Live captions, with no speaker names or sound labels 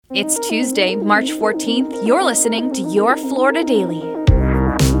It's Tuesday, March 14th. You're listening to Your Florida Daily.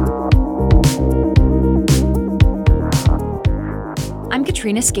 I'm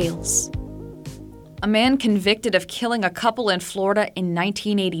Katrina Scales. A man convicted of killing a couple in Florida in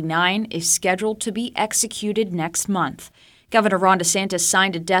 1989 is scheduled to be executed next month. Governor Ron DeSantis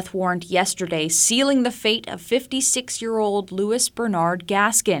signed a death warrant yesterday, sealing the fate of 56-year-old Louis Bernard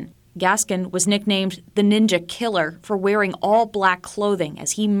Gaskin. Gaskin was nicknamed the Ninja Killer for wearing all-black clothing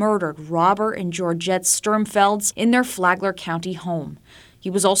as he murdered Robert and Georgette Sturmfelds in their Flagler County home. He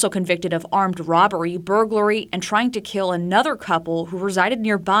was also convicted of armed robbery, burglary, and trying to kill another couple who resided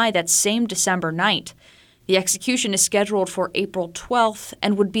nearby that same December night. The execution is scheduled for April 12th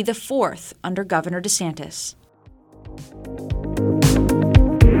and would be the fourth under Governor DeSantis.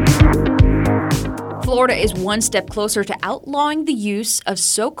 Florida is one step closer to outlawing the use of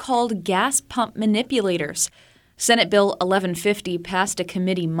so-called gas pump manipulators. Senate Bill 1150 passed a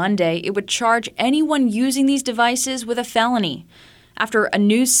committee Monday. It would charge anyone using these devices with a felony. After a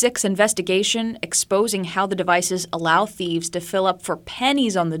News 6 investigation exposing how the devices allow thieves to fill up for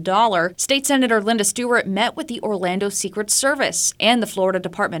pennies on the dollar, State Senator Linda Stewart met with the Orlando Secret Service and the Florida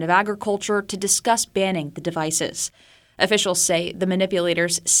Department of Agriculture to discuss banning the devices. Officials say the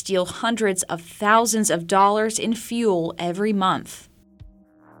manipulators steal hundreds of thousands of dollars in fuel every month.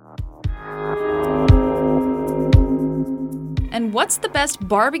 And what's the best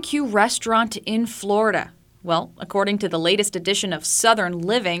barbecue restaurant in Florida? Well, according to the latest edition of Southern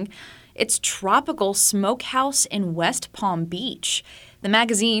Living, it's Tropical Smokehouse in West Palm Beach. The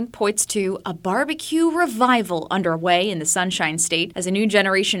magazine points to a barbecue revival underway in the Sunshine State as a new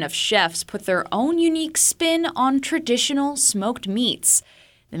generation of chefs put their own unique spin on traditional smoked meats.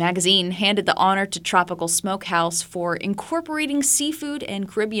 The magazine handed the honor to Tropical Smokehouse for incorporating seafood and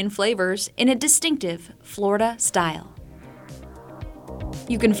Caribbean flavors in a distinctive Florida style.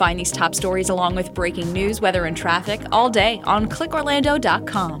 You can find these top stories along with breaking news, weather, and traffic all day on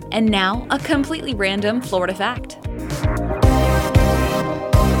clickorlando.com. And now, a completely random Florida fact.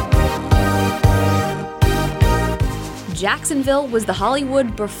 Jacksonville was the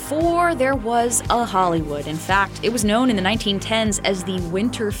Hollywood before there was a Hollywood. In fact, it was known in the 1910s as the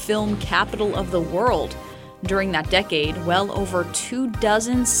winter film capital of the world. During that decade, well over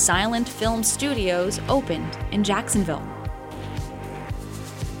 24 silent film studios opened in Jacksonville.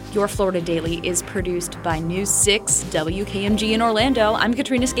 Your Florida Daily is produced by News 6 WKMG in Orlando. I'm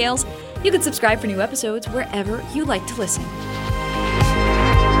Katrina Scales. You can subscribe for new episodes wherever you like to listen.